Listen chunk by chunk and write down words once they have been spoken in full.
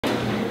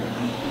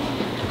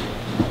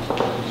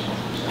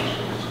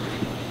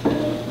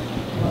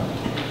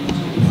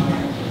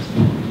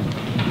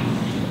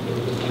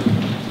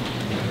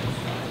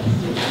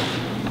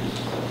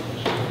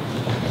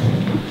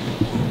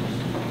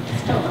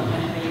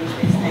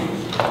All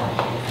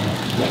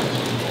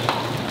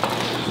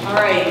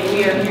right,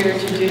 we are here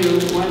to do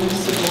one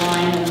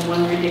sublime and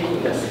one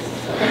ridiculous.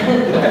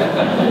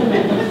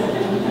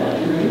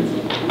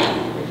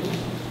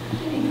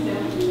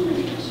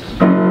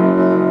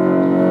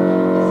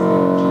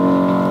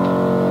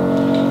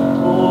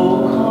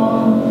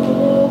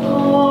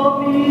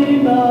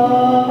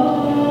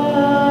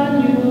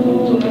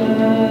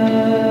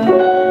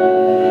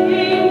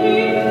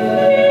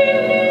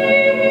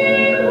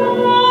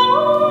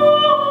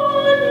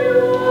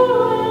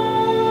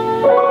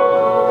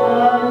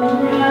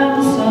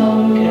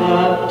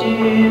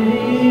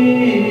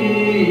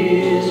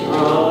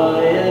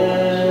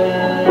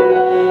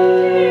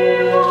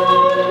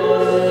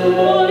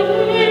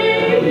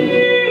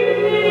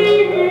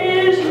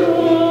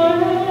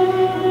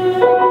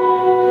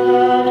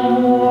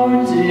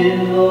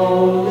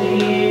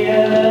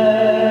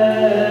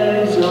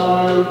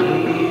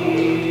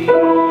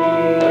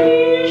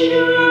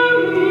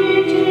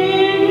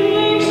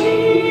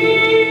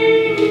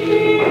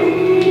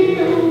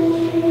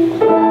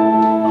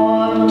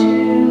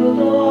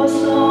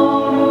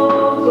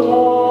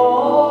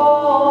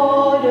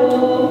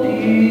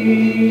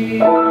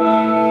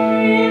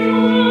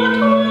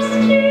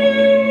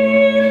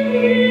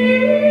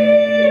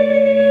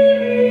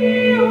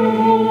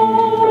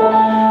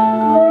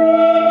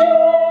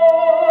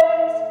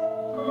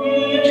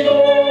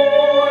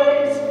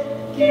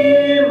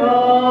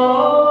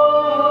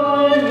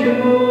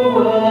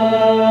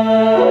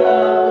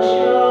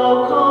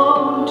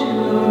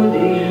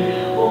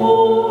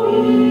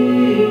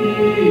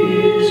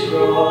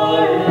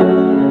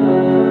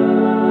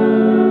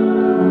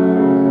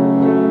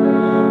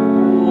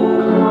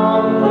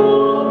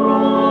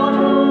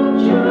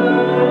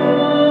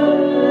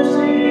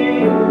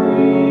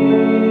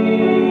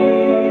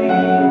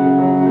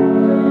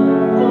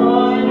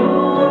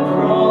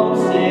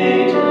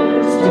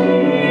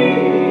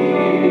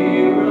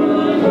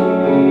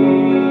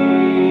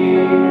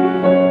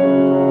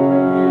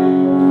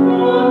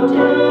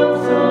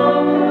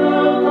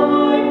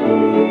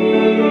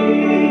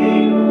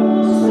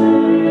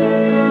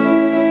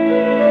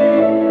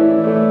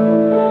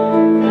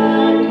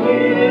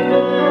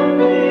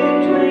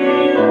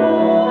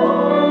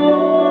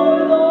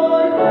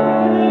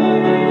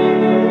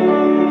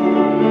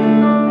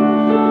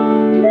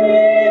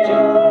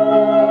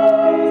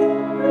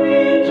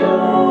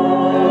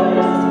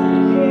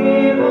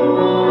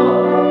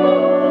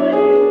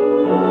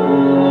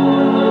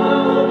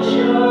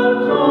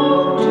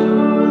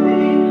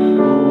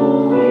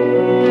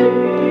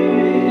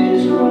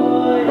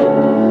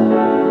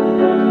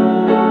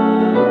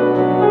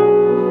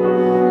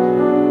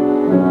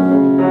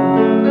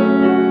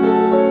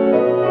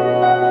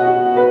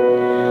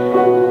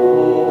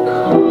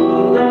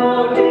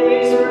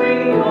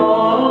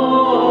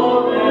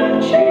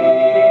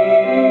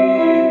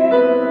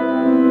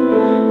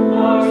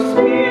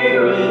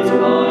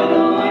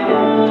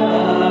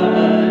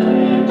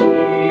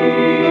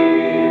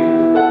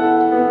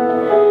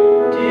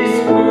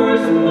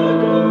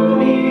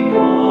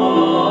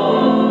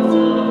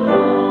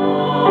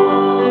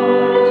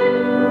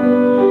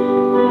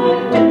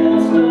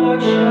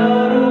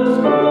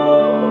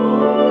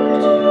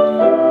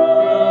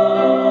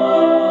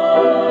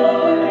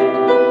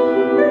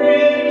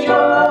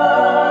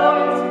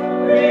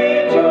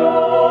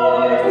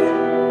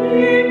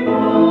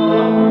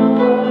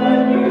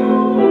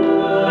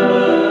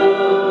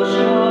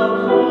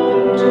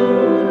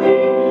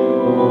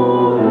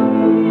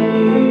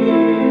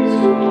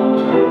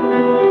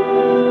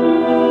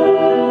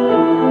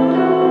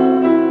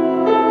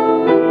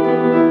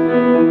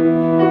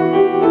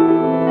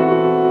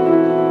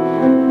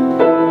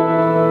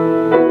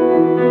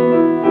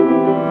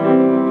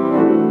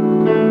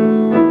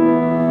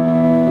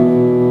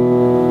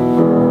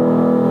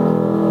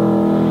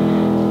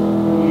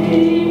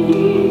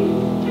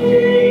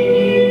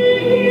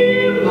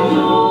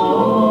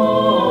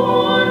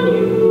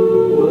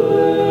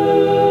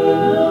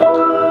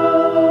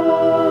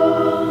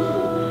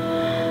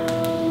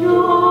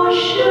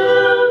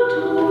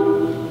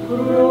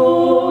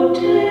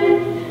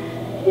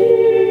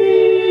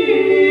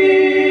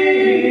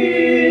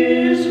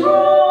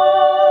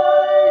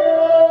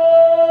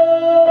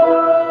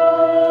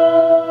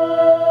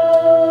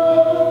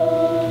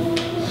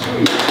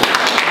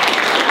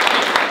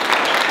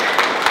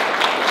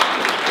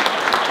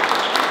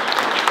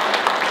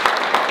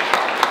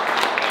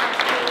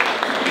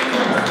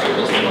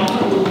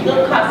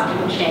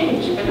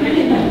 change, but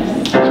really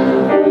nice.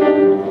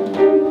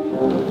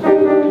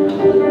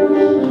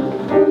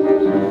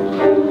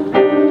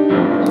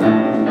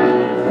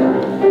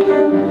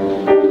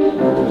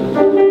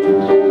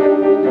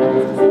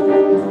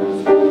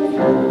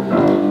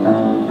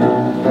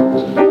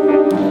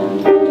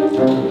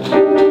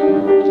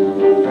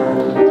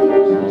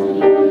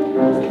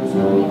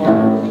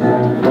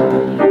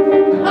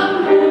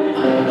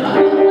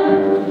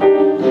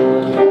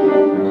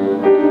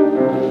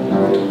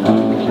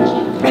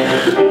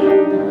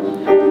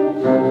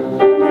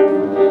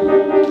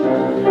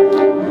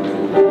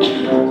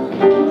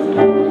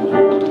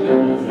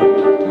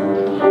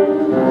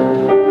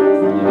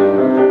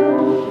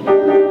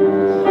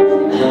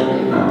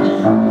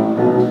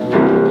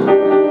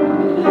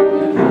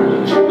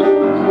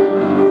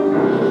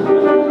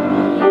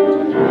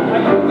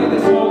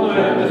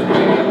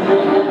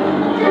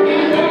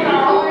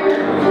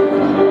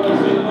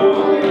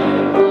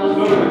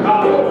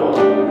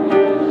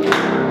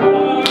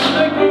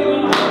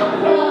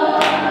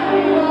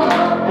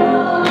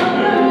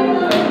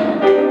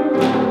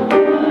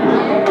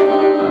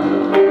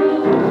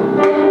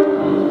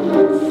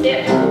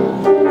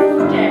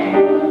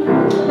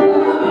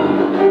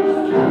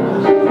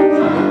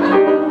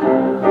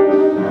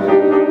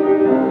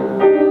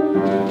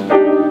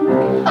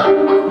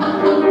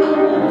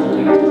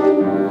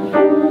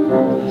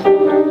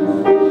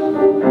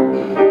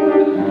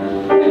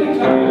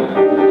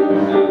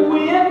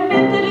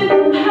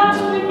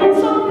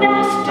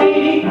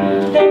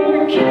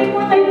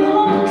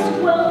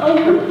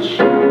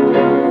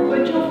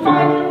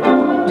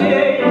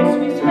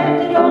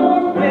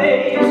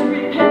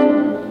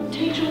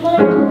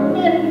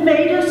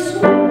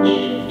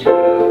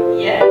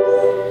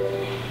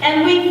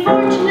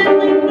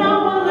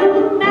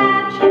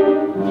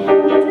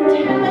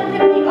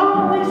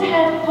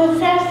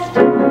 possessed.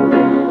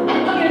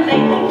 And here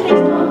lately,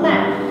 please don't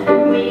laugh.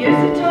 We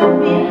use it on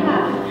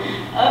behalf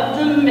of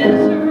the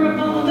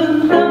miserable, the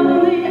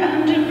lonely,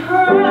 and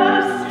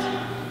depressed.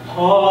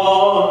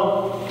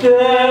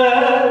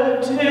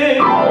 Pathetic,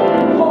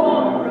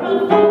 poor,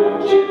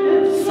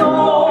 unfortunate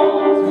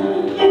souls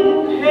in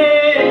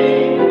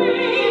pain,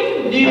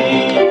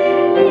 need.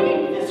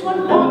 This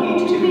one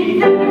longing to be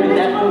there,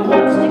 that one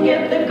wants to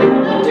get the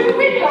girl, and do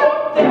we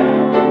help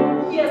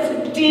them? Yes,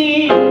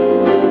 indeed.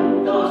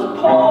 Those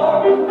poor,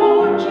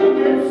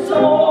 unfortunate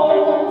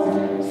souls,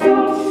 so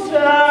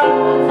sad,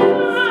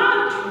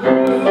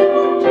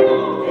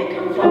 true. They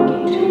come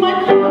flocking to my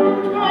club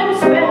and crime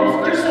spells.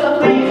 Ursula,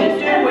 please,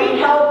 do we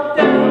help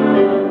them?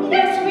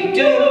 Yes, we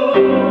do.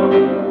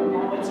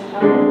 Now it's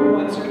happened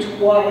once or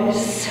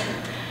twice.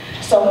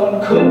 Someone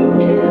couldn't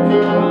pay the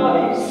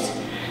price,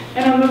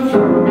 and I'm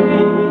afraid he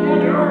had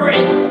to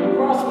rake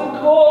across the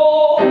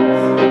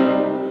coals.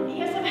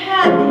 Yes, I've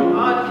had the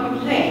odd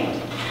complaint,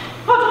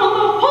 but on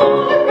the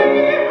whole we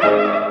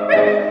have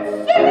been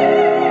safe.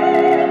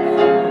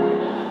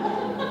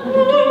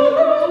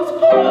 Those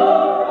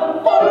poor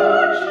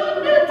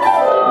unfortunate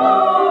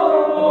souls.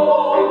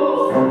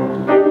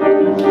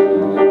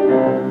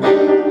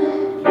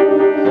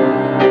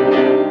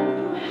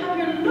 You have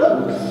your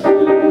looks,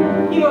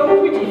 your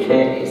pretty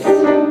face,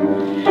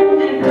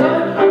 and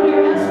don't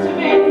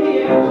underestimate the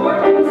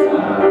importance of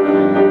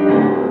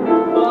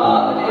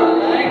body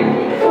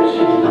language.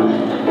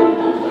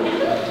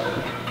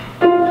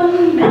 The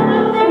men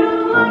out there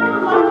look like a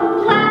lot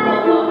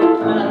of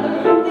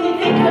leather. They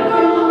think a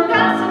girl who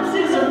gossips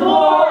is a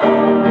bore.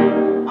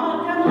 On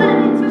their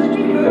landings,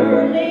 mystery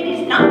for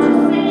ladies not to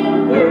say a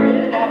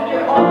word. After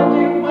all,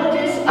 dear, what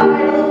is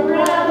idle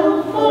rattle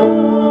for?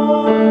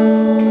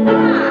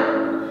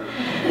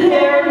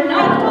 They're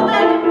not all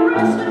that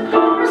impressed with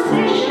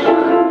conversation.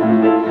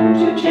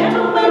 Two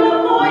gentlemen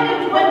avoid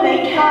it when they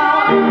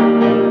can,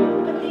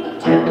 but they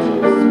do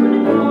soon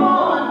and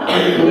on. Our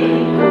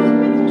lady has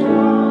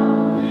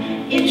withdrawn.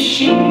 If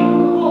she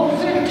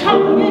holds her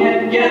tongue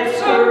and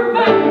gets her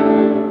back,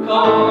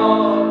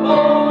 come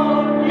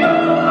on, you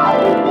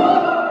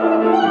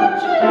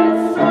unfortunate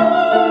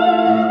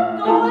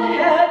soul. Go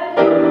ahead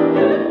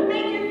and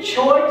make your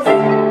choice.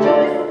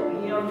 Just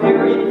be a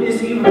very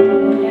busy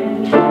woman and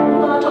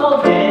not all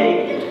day.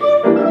 It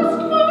would cost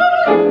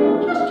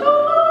much just to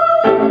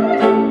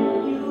lose.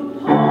 You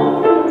poor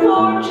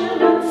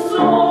unfortunate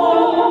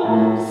soul,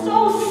 so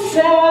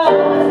sad,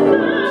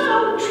 so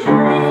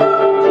true.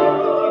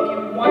 If you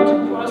want to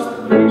cross the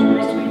bridge,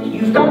 my sweet,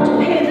 you've got to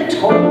pay the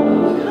toll.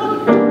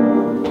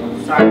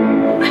 Sorry.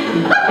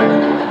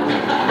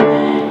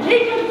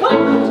 Take a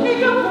gulp,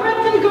 take a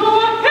breath, and go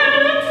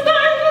ahead and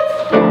start the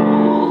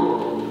stroll.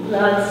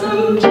 That's